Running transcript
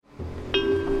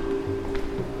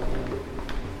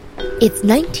It's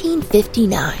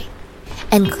 1959,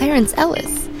 and Clarence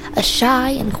Ellis, a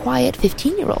shy and quiet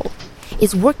 15-year-old,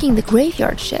 is working the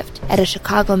graveyard shift at a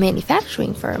Chicago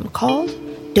manufacturing firm called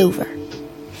Dover.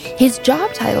 His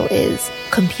job title is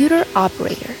computer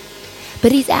operator,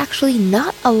 but he's actually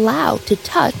not allowed to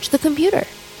touch the computer.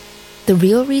 The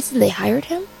real reason they hired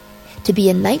him? To be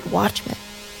a night watchman,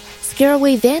 scare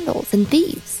away vandals and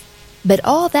thieves. But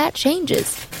all that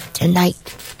changes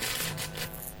tonight.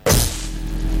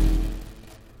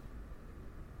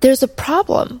 There's a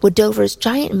problem with Dover's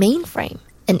giant mainframe,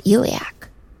 an ELIAC.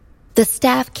 The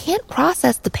staff can't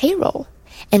process the payroll,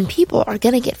 and people are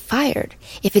going to get fired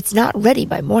if it's not ready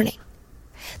by morning.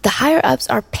 The higher-ups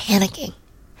are panicking,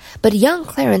 but young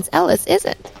Clarence Ellis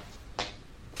isn't.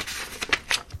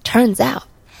 Turns out,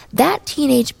 that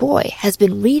teenage boy has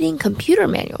been reading computer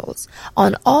manuals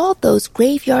on all those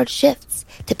graveyard shifts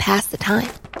to pass the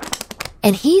time.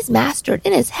 And he's mastered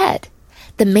in his head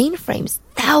the mainframe's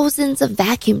thousands of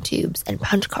vacuum tubes and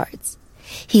punch cards.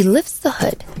 He lifts the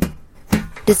hood,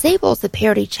 disables the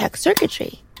parity check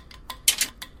circuitry,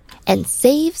 and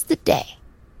saves the day.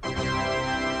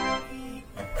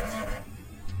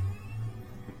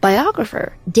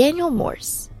 Biographer Daniel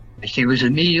Morse. He was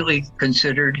immediately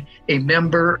considered a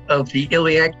member of the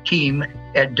ELIAC team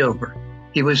at Dover.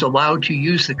 He was allowed to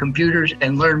use the computers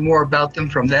and learn more about them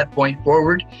from that point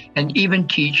forward, and even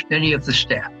teach many of the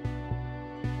staff.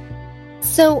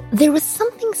 So there was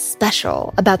something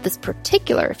special about this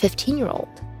particular 15-year-old,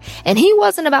 and he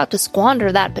wasn't about to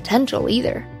squander that potential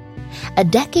either. A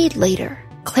decade later,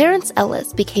 Clarence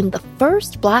Ellis became the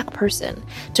first Black person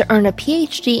to earn a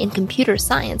PhD in computer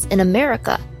science in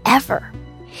America ever.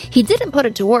 He didn't put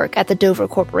it to work at the Dover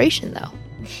Corporation, though.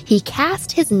 He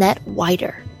cast his net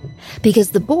wider, because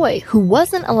the boy who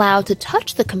wasn't allowed to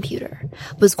touch the computer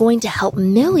was going to help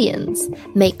millions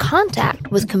make contact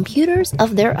with computers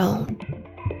of their own.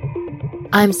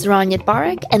 I'm Saron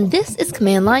Yitbarek, and this is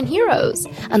Command Line Heroes,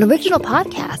 an original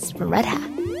podcast from Red Hat.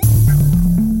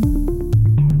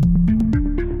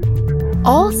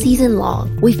 All season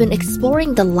long, we've been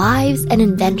exploring the lives and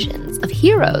inventions of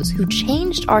heroes who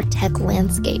changed our tech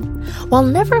landscape while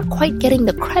never quite getting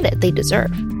the credit they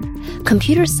deserve.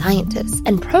 Computer scientists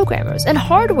and programmers and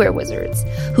hardware wizards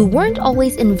who weren't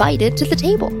always invited to the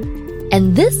table.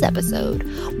 And this episode,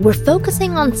 we're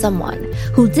focusing on someone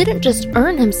who didn't just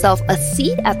earn himself a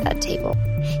seat at that table.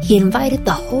 He invited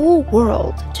the whole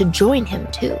world to join him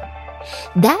too.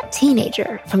 That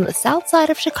teenager from the south side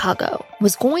of Chicago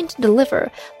was going to deliver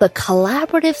the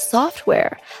collaborative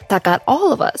software that got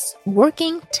all of us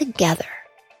working together.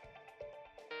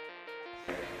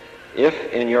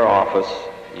 If in your office,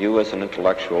 you as an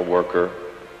intellectual worker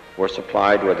were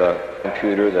supplied with a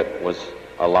computer that was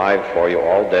alive for you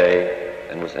all day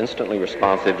and was instantly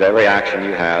responsive to every action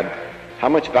you had, how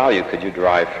much value could you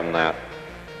derive from that?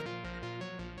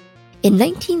 In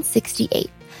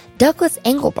 1968, Douglas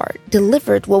Engelbart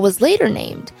delivered what was later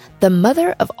named the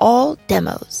mother of all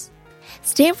demos.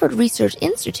 Stanford Research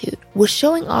Institute was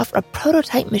showing off a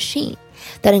prototype machine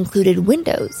that included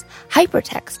Windows,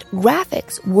 hypertext,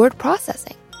 graphics, word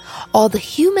processing, all the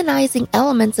humanizing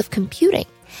elements of computing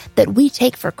that we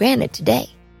take for granted today.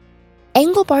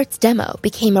 Engelbart's demo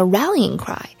became a rallying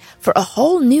cry for a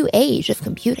whole new age of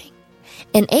computing,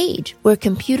 an age where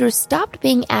computers stopped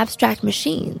being abstract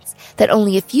machines that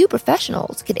only a few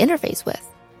professionals could interface with.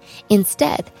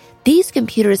 Instead, these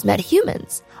computers met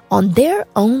humans on their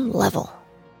own level.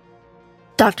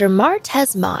 Dr.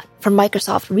 Martez Mott from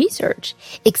Microsoft Research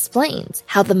explains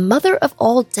how the mother of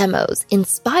all demos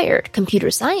inspired computer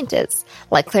scientists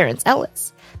like Clarence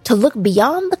Ellis to look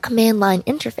beyond the command line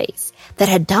interface that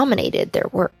had dominated their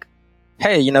work.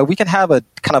 Hey, we can have a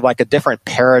kind of like a different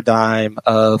paradigm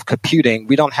of computing.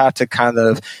 We don't have to kind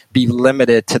of be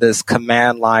limited to this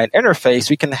command line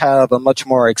interface. We can have a much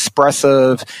more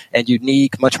expressive and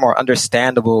unique, much more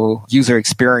understandable user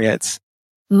experience.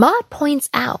 Mott points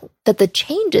out that the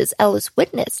changes Ellis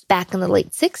witnessed back in the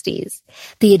late 60s,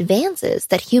 the advances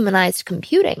that humanized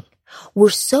computing, were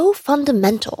so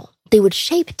fundamental they would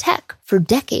shape tech for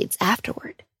decades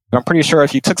afterward. I'm pretty sure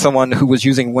if you took someone who was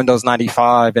using Windows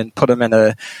 95 and put them in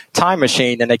a time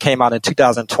machine and they came out in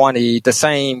 2020, the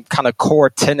same kind of core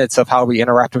tenets of how we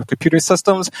interact with computer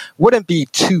systems wouldn't be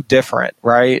too different,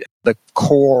 right? The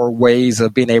core ways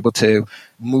of being able to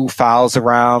move files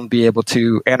around, be able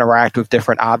to interact with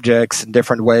different objects in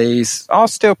different ways, all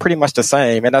still pretty much the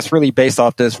same. And that's really based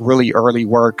off this really early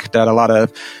work that a lot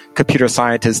of computer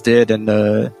scientists did in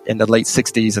the late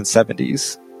 60s and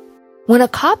 70s. When a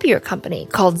copier company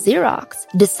called Xerox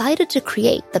decided to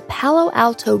create the Palo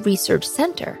Alto Research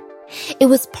Center, It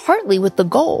was partly with the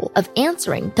goal of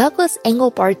answering Douglas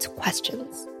Engelbart's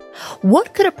questions.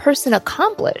 What could a person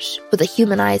accomplish with a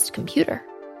humanized computer?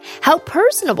 How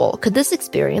personable could this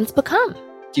experience become?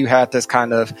 You had this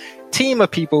kind of team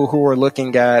of people who were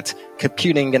looking at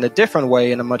computing in a different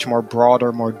way, in a much more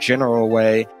broader, more general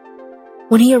way.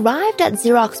 When he arrived at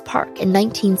Xerox PARC in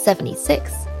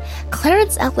 1976,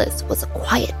 Clarence Ellis was a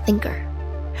quiet thinker,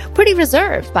 pretty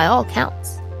reserved by all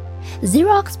counts.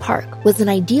 Xerox PARC was an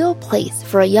ideal place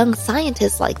for a young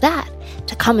scientist like that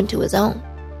to come into his own.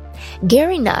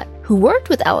 Gary Nutt, who worked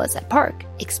with Ellis at PARC,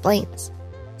 explains.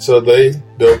 So they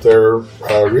built their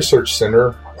research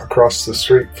center across the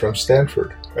street from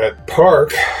Stanford. At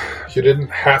PARC, you didn't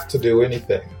have to do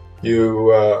anything.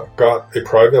 You got a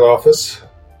private office,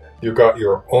 you got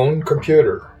your own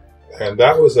computer, and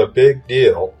that was a big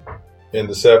deal in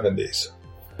the 70s.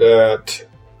 At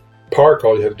PARC,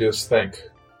 all you had to do is think,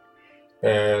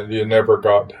 and you never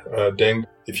got dinged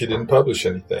if you didn't publish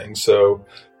anything. So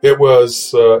it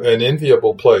was an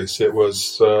enviable place. It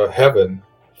was heaven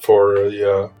for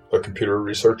a computer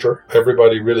researcher.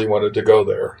 Everybody really wanted to go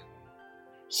there.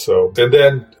 So, and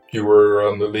then you were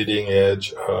on the leading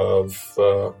edge of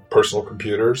personal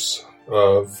computers,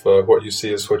 of what you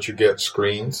see is what you get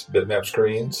screens, bitmap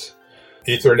screens.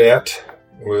 Ethernet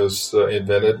was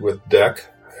invented with DEC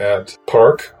at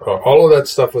PARC. All of that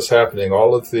stuff was happening.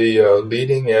 All of the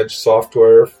leading edge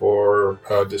software for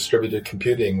distributed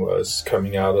computing was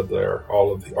coming out of there.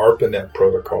 All of the ARPANET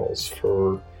protocols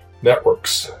for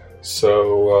networks.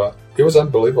 So it was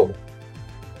unbelievable.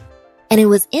 And it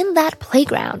was in that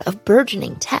playground of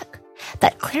burgeoning tech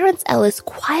that Clarence Ellis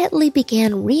quietly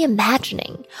began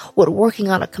reimagining what working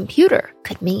on a computer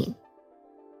could mean.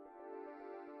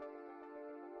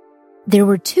 There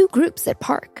were two groups at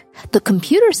PARC, the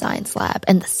Computer Science Lab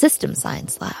and the System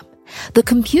Science Lab. The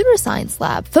Computer Science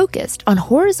Lab focused on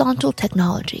horizontal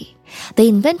technology. They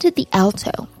invented the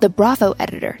Alto, the Bravo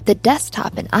editor, the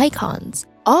desktop, and icons,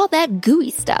 all that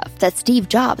GUI stuff that Steve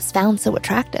Jobs found so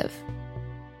attractive.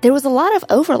 There was a lot of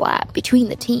overlap between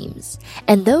the teams,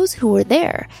 and those who were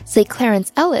there say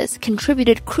Clarence Ellis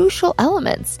contributed crucial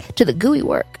elements to the GUI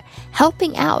work,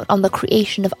 helping out on the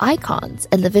creation of icons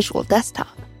and the visual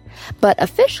desktop. But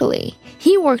officially,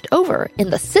 he worked over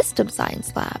in the System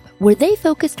Science Lab, where they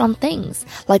focused on things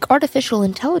like artificial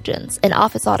intelligence and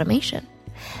office automation.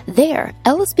 There,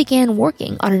 Ellis began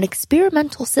working on an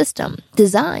experimental system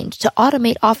designed to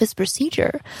automate office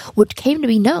procedure, which came to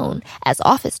be known as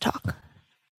Office Talk.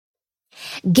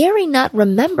 Gary Nutt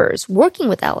remembers working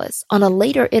with Ellis on a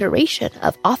later iteration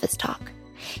of Office Talk.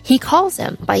 He calls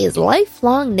him by his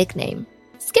lifelong nickname,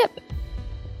 Skip.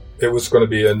 It was going to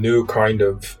be a new kind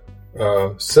of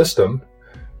system,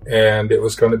 and it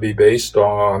was going to be based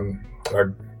on a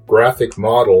graphic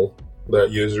model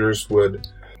that users would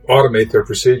automate their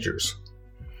procedures.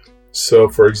 So,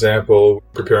 for example,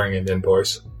 preparing an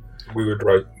invoice, we would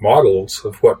write models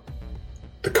of what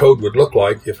the code would look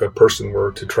like if a person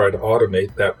were to try to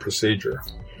automate that procedure.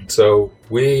 So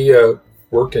we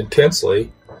worked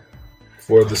intensely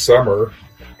for the summer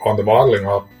on the modeling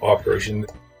operation.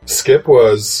 Skip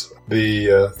was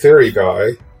the theory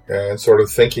guy and sort of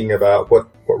thinking about what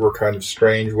were kind of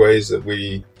strange ways that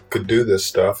we could do this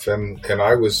stuff, and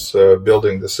I was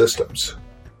building the systems.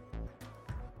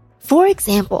 For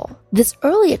example, this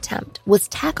early attempt was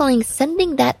tackling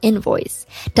sending that invoice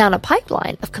down a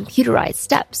pipeline of computerized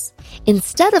steps,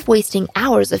 instead of wasting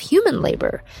hours of human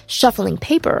labor shuffling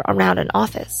paper around an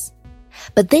office.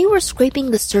 But they were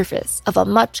scraping the surface of a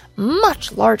much,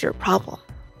 much larger problem.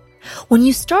 When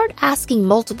you start asking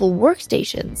multiple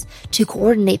workstations to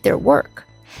coordinate their work,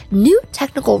 new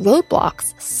technical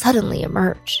roadblocks suddenly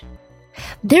emerge.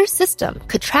 Their system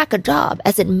could track a job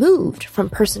as it moved from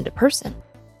person to person.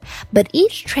 But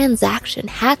each transaction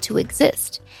had to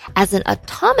exist as an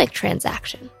atomic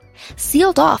transaction,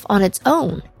 sealed off on its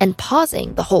own and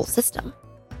pausing the whole system.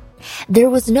 There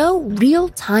was no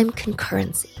real-time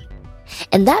concurrency.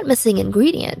 And that missing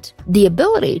ingredient, the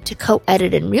ability to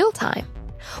co-edit in real time,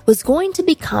 was going to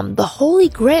become the holy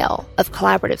grail of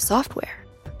collaborative software.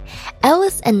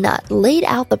 Ellis and Nutt laid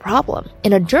out the problem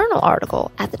in a journal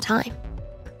article at the time.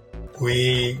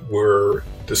 We were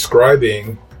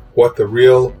describing what the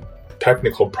real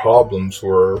technical problems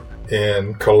were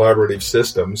in collaborative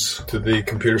systems to the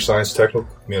computer science technical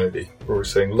community. We were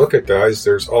saying, look at guys,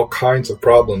 there's all kinds of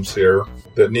problems here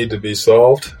that need to be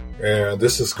solved, and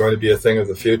this is going to be a thing of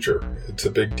the future. It's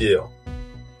a big deal.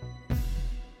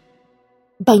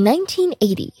 By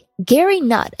 1980, Gary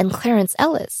Nutt and Clarence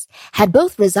Ellis had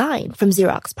both resigned from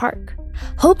Xerox PARC,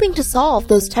 hoping to solve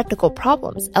those technical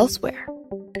problems elsewhere.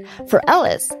 For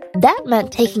Ellis, that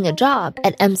meant taking a job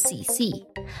at MCC,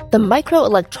 the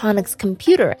Microelectronics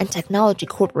Computer and Technology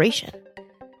Corporation.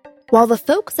 While the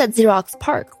folks at Xerox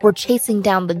PARC were chasing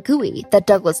down the GUI that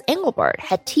Douglas Engelbart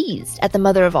had teased at the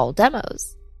mother of all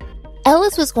demos,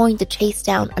 Ellis was going to chase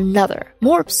down another,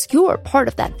 more obscure part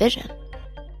of that vision.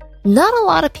 Not a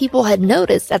lot of people had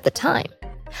noticed at the time,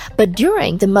 but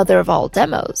during the mother of all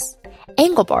demos,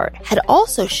 Engelbart had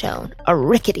also shown a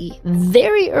rickety,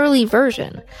 very early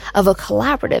version of a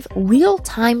collaborative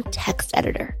real-time text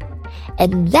editor.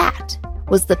 And that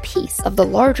was the piece of the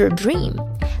larger dream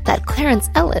that Clarence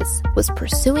Ellis was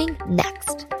pursuing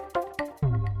next.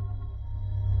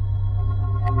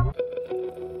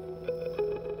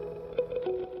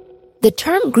 The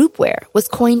term groupware was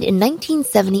coined in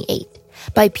 1978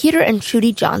 by Peter and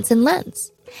Trudy Johnson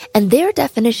Lenz, and their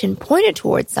definition pointed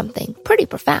towards something pretty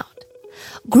profound.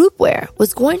 Groupware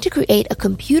was going to create a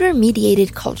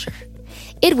computer-mediated culture.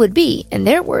 It would be, in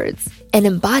their words, an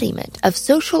embodiment of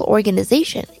social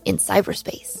organization in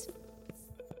cyberspace.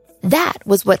 That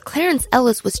was what Clarence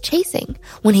Ellis was chasing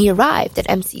when he arrived at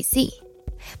MCC.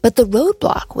 But the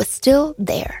roadblock was still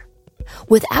there.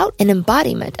 Without an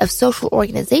embodiment of social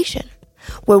organization,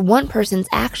 where one person's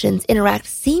actions interact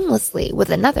seamlessly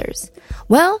with another's,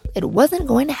 well, it wasn't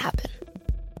going to happen.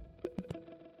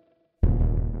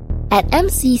 At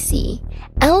MCC,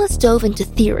 Ellis dove into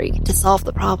theory to solve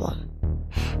the problem.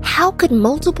 How could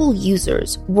multiple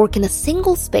users work in a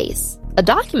single space, a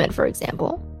document for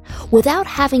example, without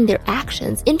having their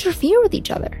actions interfere with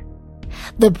each other?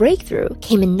 The breakthrough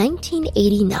came in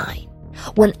 1989,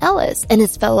 when Ellis and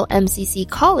his fellow MCC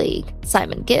colleague,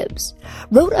 Simon Gibbs,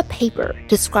 wrote a paper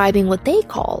describing what they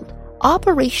called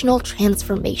operational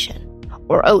transformation,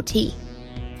 or OT.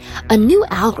 A new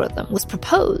algorithm was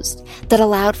proposed that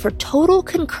allowed for total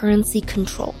concurrency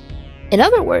control. In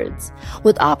other words,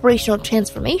 with operational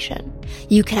transformation,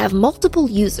 you could have multiple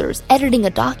users editing a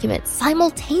document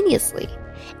simultaneously,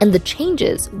 and the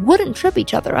changes wouldn't trip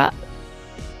each other up.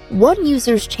 One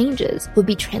user's changes would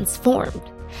be transformed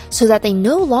so that they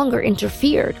no longer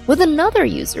interfered with another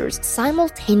user's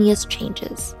simultaneous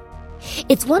changes.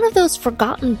 It's one of those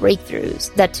forgotten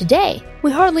breakthroughs that today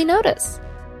we hardly notice.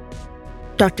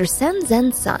 Dr.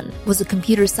 Shenzhen Sun was a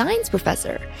computer science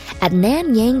professor at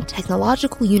Nanyang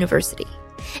Technological University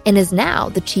and is now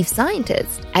the chief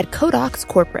scientist at Codox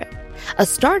Corporate, a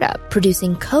startup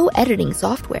producing co-editing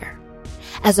software.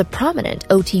 As a prominent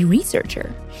OT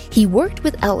researcher, he worked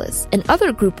with Ellis and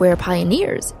other groupware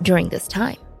pioneers during this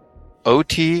time.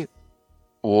 OT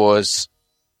was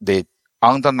the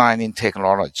underlying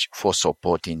technology for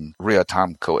supporting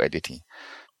real-time co-editing.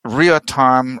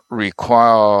 Real-time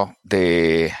require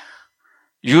the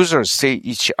users see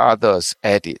each other's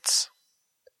edits,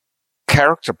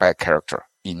 character by character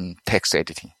in text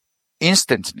editing,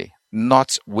 instantly,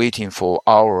 not waiting for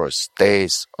hours,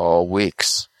 days, or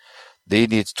weeks. They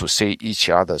need to see each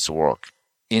other's work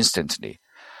instantly.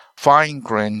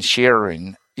 Fine-grained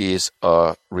sharing is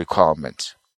a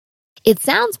requirement. It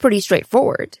sounds pretty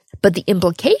straightforward, but the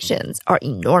implications are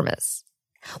enormous.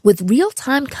 With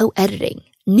real-time co-editing,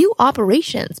 new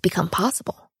operations become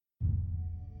possible.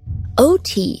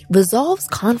 OT resolves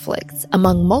conflicts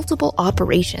among multiple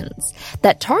operations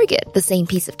that target the same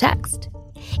piece of text.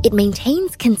 It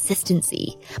maintains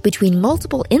consistency between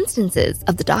multiple instances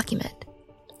of the document.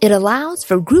 It allows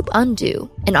for group undo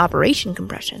and operation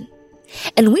compression.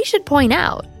 And we should point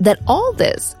out that all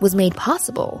this was made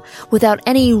possible without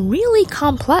any really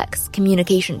complex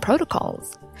communication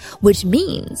protocols, which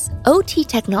means OT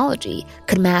technology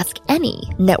could mask any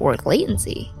network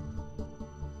latency.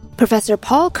 Professor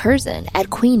Paul Curzon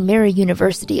at Queen Mary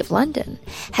University of London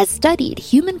has studied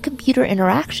human-computer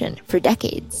interaction for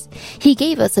decades. He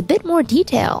gave us a bit more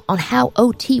detail on how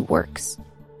OT works.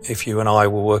 If you and I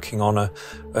were working on a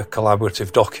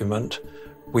collaborative document,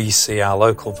 we see our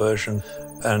local version,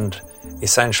 and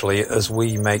essentially as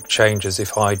we make changes,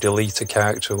 if I delete a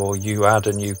character or you add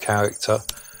a new character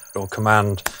or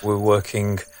command, we're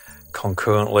working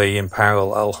concurrently in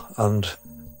parallel, and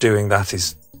doing that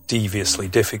is deviously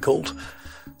difficult.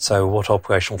 So what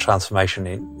operational transformation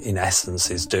in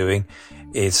essence is doing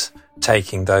is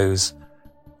taking those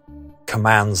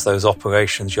commands, those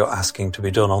operations you're asking to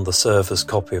be done on the server's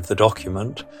copy of the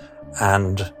document,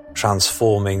 and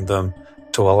transforming them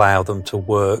to allow them to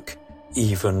work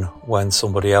even when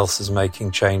somebody else is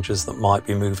making changes that might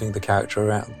be moving the character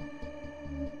around.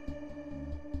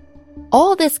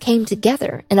 All this came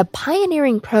together in a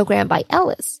pioneering program by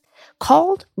Ellis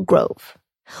called Grove,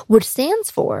 which stands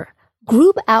for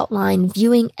Group Outline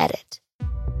Viewing Edit.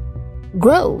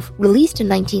 Grove, released in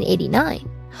 1989,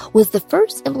 was the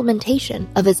first implementation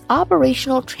of his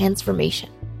operational transformation.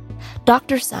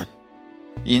 Dr. Sun.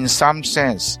 In some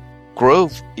sense,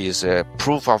 Grove is a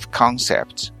proof of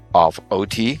concept of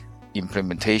OT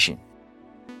implementation.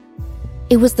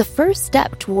 It was the first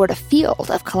step toward a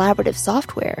field of collaborative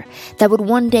software that would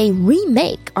one day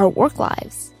remake our work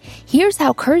lives. Here's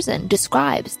how Curzon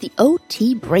describes the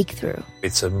OT breakthrough.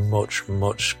 It's a much,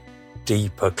 much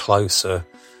deeper, closer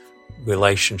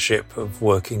relationship of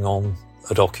working on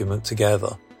a document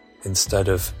together. Instead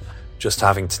of just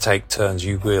having to take turns,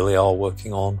 you really are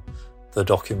working on the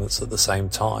documents at the same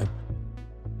time.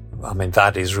 I mean,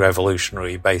 that is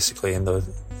revolutionary, basically,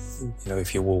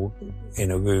 if you were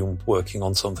in a room working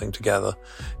on something together,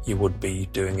 you would be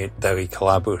doing it very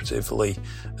collaboratively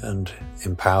and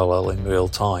in parallel in real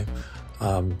time.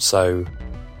 So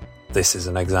this is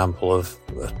an example of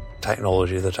a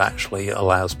technology that actually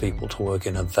allows people to work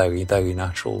in a very, very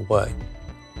natural way.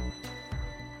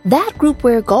 That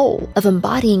groupware goal of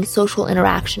embodying social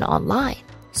interaction online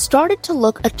started to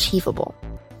look achievable.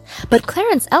 But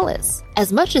Clarence Ellis,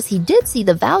 as much as he did see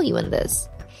the value in this,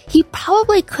 he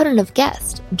probably couldn't have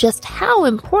guessed just how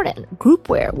important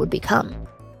groupware would become.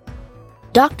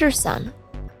 Dr. Sun.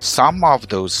 Some of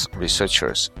those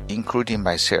researchers, including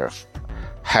myself,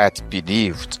 had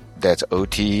believed that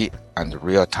OT and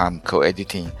real-time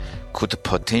co-editing could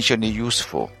potentially be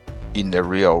useful in the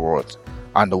real world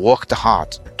and worked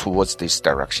hard towards this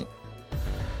direction.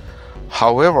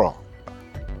 However,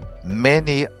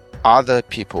 many other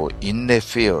people in the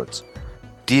field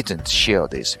didn't share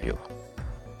this view.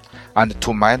 And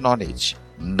to my knowledge,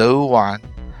 no one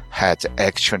had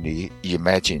actually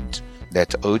imagined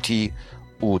that OT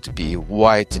would be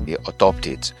widely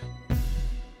adopted.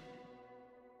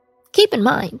 Keep in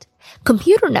mind,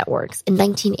 computer networks in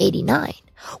 1989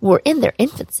 were in their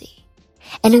infancy.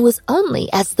 And it was only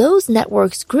as those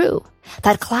networks grew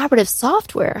that collaborative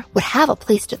software would have a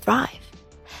place to thrive.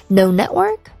 No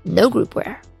network, no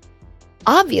groupware.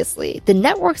 Obviously, the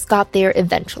networks got there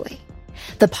eventually.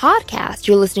 The podcast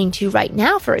you're listening to right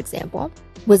now, for example,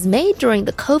 was made during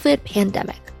the COVID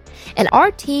pandemic, and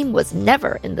our team was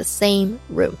never in the same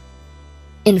room.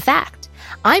 In fact,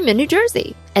 I'm in New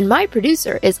Jersey, and my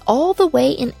producer is all the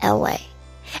way in LA,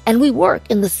 and we work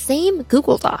in the same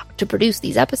Google Doc to produce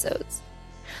these episodes.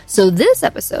 So this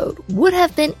episode would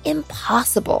have been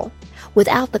impossible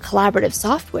without the collaborative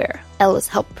software Ellis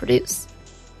helped produce.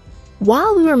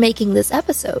 While we were making this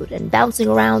episode and bouncing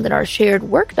around in our shared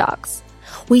work docs,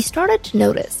 we started to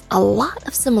notice a lot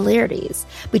of similarities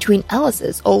between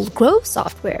Ellis's old Grove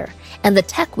software and the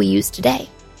tech we use today.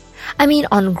 I mean,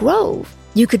 on Grove,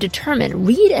 you could determine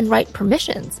read and write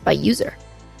permissions by user.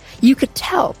 You could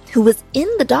tell who was in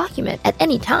the document at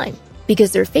any time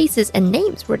because their faces and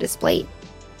names were displayed.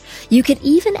 You could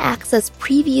even access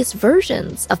previous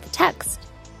versions of the text.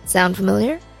 Sound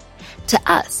familiar? To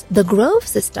us, the Grove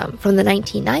system from the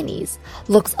 1990s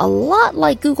looks a lot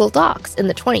like Google Docs in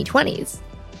the 2020s.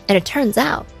 And it turns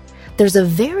out, there's a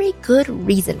very good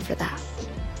reason for that.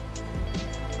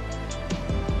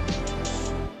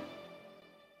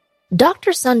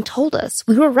 Dr. Sun told us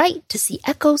we were right to see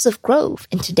echoes of Grove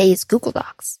in today's Google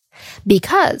Docs.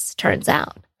 Because, turns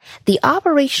out, the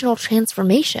operational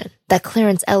transformation that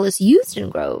Clarence Ellis used in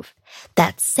Grove,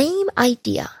 that same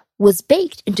idea was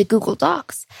baked into Google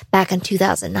Docs back in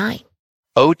 2009.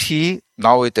 OT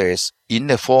nowadays, in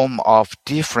the form of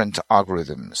different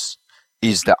algorithms,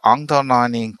 is the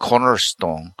underlying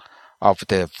cornerstone of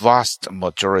the vast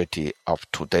majority of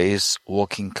today's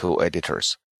working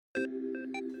co-editors,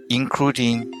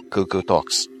 including Google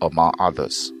Docs, among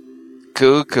others.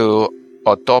 Google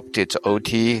adopted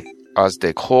OT as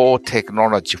the core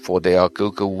technology for their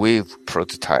Google Wave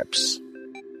prototypes.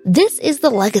 This is the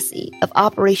legacy of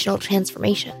operational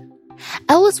transformation.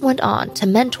 Ellis went on to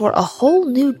mentor a whole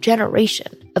new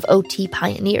generation of OT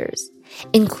pioneers,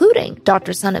 including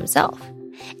Dr. Sun himself.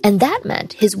 And that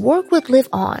meant his work would live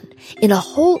on in a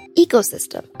whole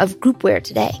ecosystem of groupware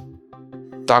today.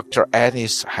 Dr.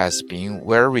 Ellis has been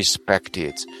well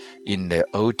respected in the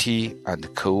OT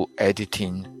and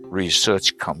co-editing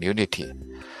research community,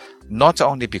 not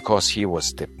only because he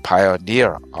was the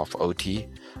pioneer of OT,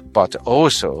 but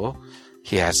also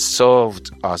he has served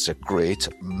as a great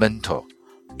mentor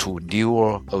to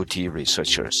newer OT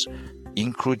researchers,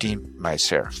 including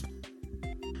myself.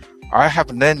 I have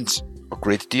learned a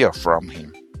great deal from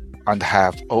him and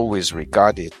have always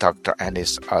regarded Dr.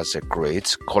 Ellis as a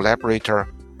great collaborator,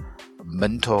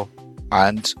 mentor,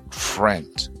 and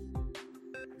friend.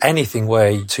 Anything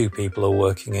where two people are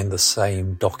working in the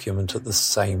same document at the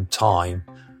same time,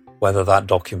 whether that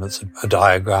document's a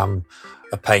diagram,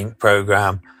 a paint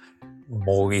program,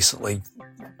 more recently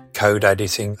code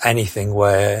editing, anything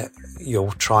where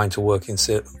you're trying to work in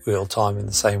real time in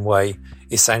the same way,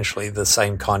 essentially the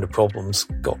same kind of problems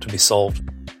got to be solved.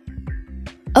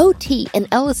 OT and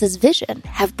Ellis's vision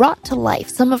have brought to life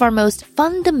some of our most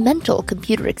fundamental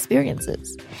computer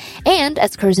experiences. And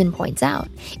as Curzon points out,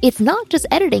 it's not just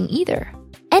editing either.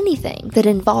 Anything that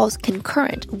involves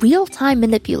concurrent, real-time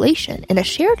manipulation in a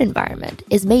shared environment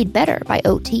is made better by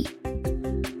OT.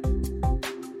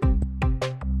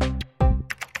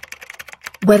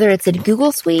 Whether it's in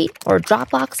Google Suite or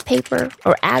Dropbox Paper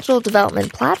or agile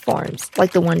development platforms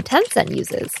like the one Tencent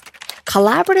uses,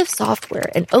 collaborative software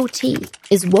and OT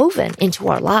is woven into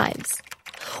our lives.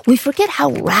 We forget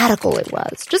how radical it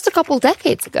was just a couple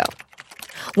decades ago.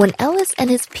 When Ellis and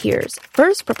his peers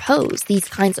first proposed these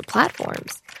kinds of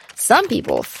platforms, some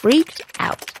people freaked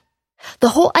out. The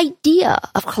whole idea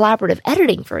of collaborative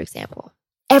editing, for example,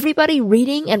 everybody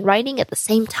reading and writing at the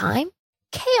same time?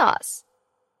 Chaos.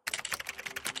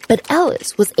 But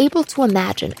Ellis was able to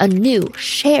imagine a new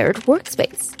shared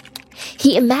workspace.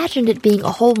 He imagined it being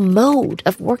a whole mode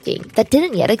of working that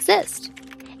didn't yet exist.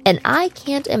 And I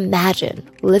can't imagine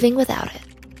living without it.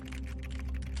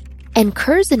 And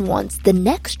Curzon wants the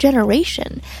next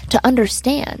generation to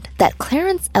understand that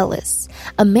Clarence Ellis,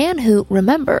 a man who,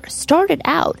 remember, started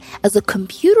out as a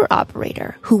computer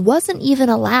operator who wasn't even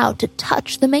allowed to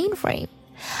touch the mainframe,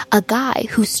 a guy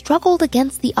who struggled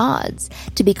against the odds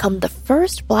to become the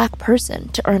first Black person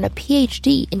to earn a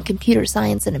PhD in computer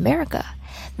science in America,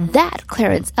 that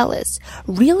Clarence Ellis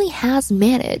really has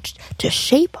managed to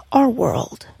shape our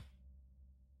world.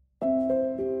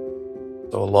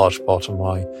 So a large part of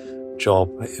my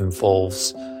job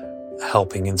involves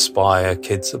helping inspire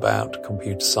kids about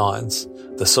computer science.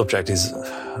 The subject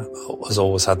has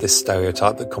always had this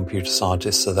stereotype that computer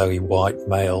scientists are very white,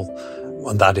 male,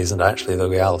 and that isn't actually the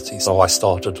reality. So I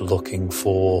started looking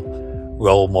for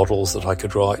role models that I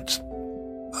could write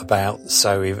about.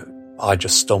 So I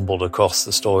just stumbled across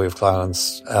the story of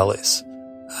Clarence Ellis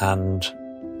and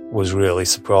was really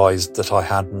surprised that I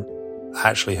hadn't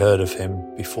actually heard of him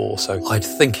before. So I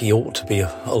think he ought to be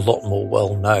a lot more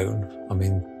well known. I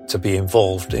mean, to be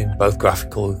involved in both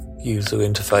graphical user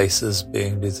interfaces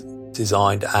being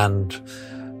designed and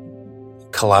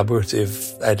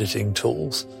collaborative editing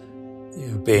tools,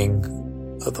 being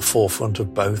at the forefront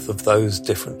of both of those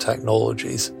different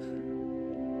technologies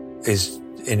is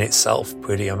in itself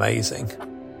pretty amazing.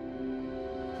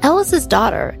 Ellis's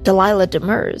daughter, Delilah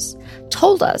Demers,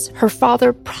 told us her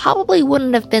father probably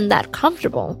wouldn't have been that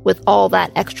comfortable with all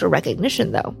that extra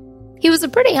recognition, though. He was a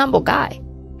pretty humble guy.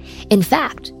 In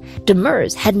fact,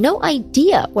 Demers had no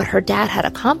idea what her dad had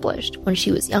accomplished when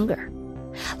she was younger.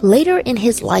 Later in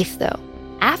his life, though,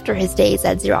 after his days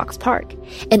at Xerox PARC,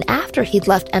 and after he'd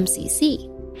left MCC,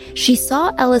 she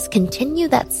saw Ellis continue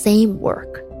that same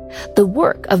work, the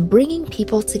work of bringing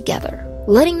people together,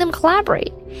 letting them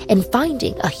collaborate, and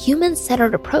finding a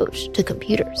human-centered approach to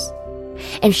computers.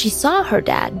 And she saw her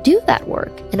dad do that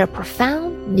work in a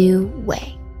profound new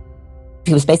way.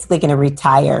 He was basically going to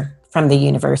retire from the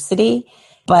university,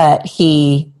 but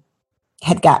he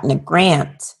had gotten a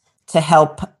grant to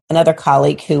help another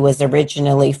colleague who was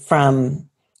originally from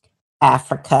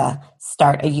Africa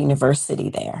start a university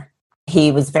there.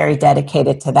 He was very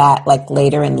dedicated to that. Like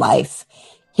later in life,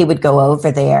 he would go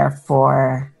over there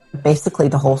for basically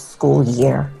the whole school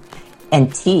year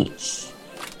and teach.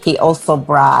 He also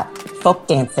brought folk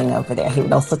dancing over there. He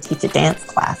would also teach a dance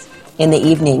class. In the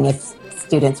evening, if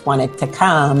students wanted to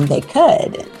come, they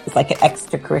could. It was like an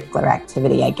extracurricular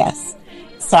activity, I guess.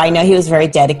 So I know he was very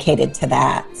dedicated to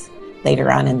that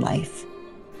later on in life,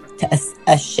 to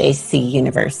Ashesi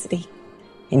University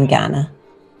in Ghana.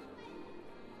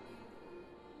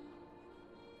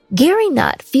 Gary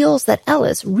Nutt feels that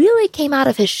Ellis really came out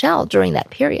of his shell during that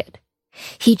period.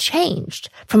 He changed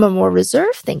from a more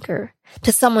reserved thinker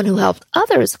to someone who helped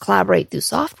others collaborate through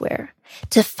software,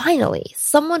 to finally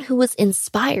someone who was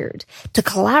inspired to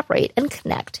collaborate and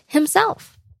connect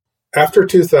himself. After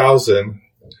 2000,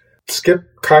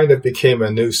 Skip kind of became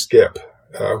a new Skip.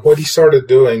 What he started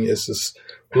doing is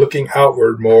looking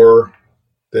outward more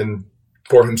than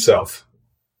for himself.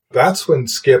 That's when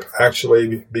Skip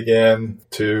actually began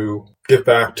to give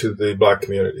back to the Black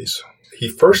communities. He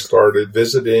first started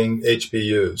visiting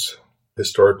HBUs,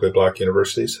 historically Black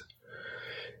universities.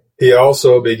 He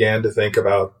also began to think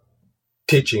about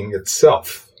teaching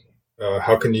itself.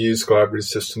 How can you use collaborative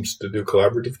systems to do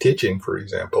collaborative teaching, for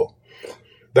example?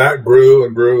 That grew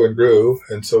and grew and grew,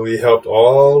 and so he helped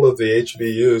all of the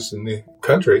HBUs in the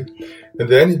country. And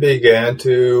then he began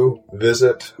to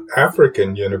visit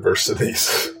African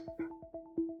universities.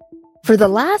 For the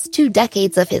last 2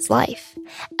 decades of his life,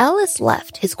 Ellis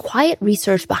left his quiet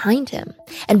research behind him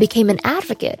and became an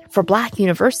advocate for Black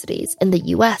universities in the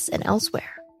U.S. and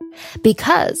elsewhere.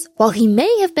 Because while he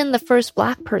may have been the first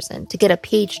Black person to get a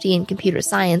PhD in computer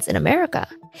science in America,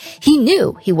 he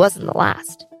knew he wasn't the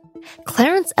last.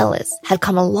 Clarence Ellis had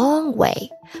come a long way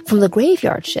from the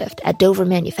graveyard shift at Dover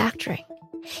Manufacturing.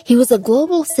 He was a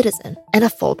global citizen and a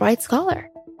Fulbright scholar.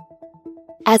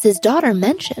 As his daughter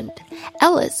mentioned,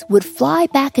 Ellis would fly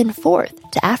back and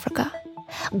forth to Africa,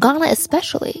 Ghana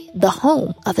especially, the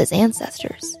home of his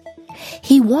ancestors.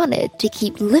 He wanted to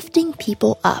keep lifting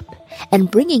people up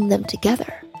and bringing them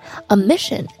together, a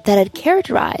mission that had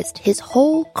characterized his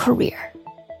whole career.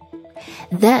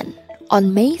 Then,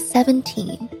 on May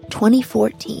 17,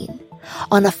 2014,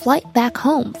 on a flight back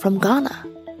home from Ghana,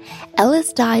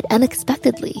 Ellis died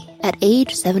unexpectedly at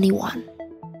age 71.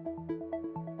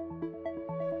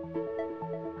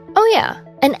 Oh yeah,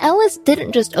 and Ellis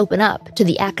didn't just open up to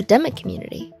the academic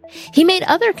community. He made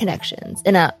other connections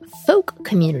in a folk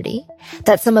community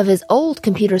that some of his old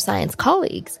computer science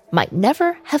colleagues might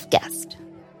never have guessed.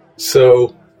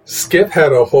 So Skip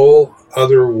had a whole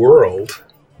other world,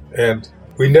 and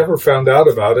we never found out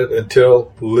about it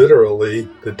until literally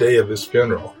the day of his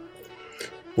funeral.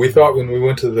 We thought when we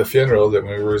went to the funeral that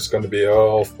we were just going to be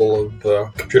all full of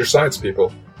computer science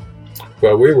people.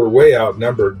 Well, we were way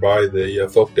outnumbered by the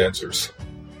folk dancers.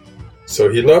 So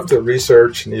he loved the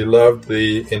research and he loved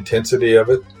the intensity of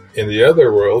it. In the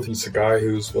other world, he's a guy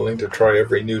who's willing to try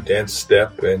every new dance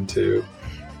step and to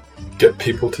get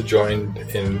people to join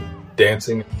in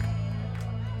dancing.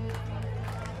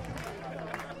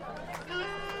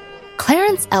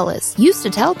 Clarence Ellis used to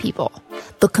tell people,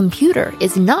 the computer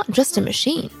is not just a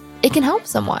machine, it can help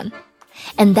someone.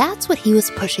 And that's what he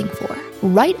was pushing for,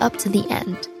 right up to the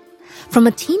end. From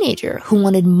a teenager who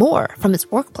wanted more from his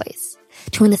workplace,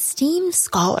 to an esteemed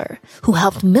scholar who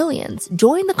helped millions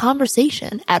join the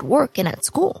conversation at work and at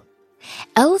school.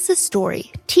 Ellis's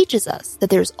story teaches us that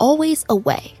there's always a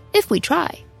way, if we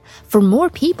try, for more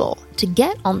people to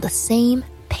get on the same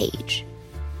page.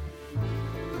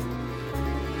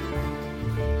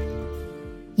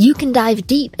 You can dive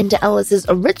deep into Ellis's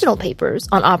original papers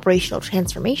on operational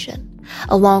transformation,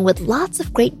 along with lots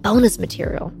of great bonus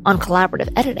material on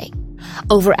collaborative editing,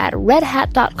 over at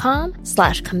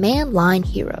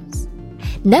redhat.com/command-line-heroes.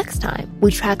 Next time,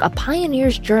 we track a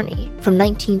pioneer's journey from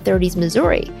 1930s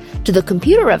Missouri to the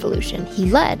computer revolution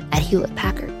he led at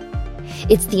Hewlett-Packard.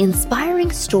 It's the inspiring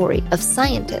story of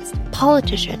scientist,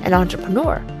 politician, and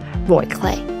entrepreneur Roy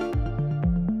Clay.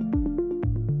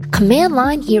 Command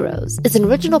Line Heroes is an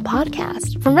original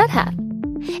podcast from Red Hat.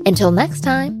 Until next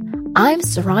time, I'm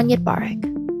Saranyat Barak.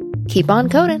 Keep on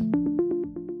coding.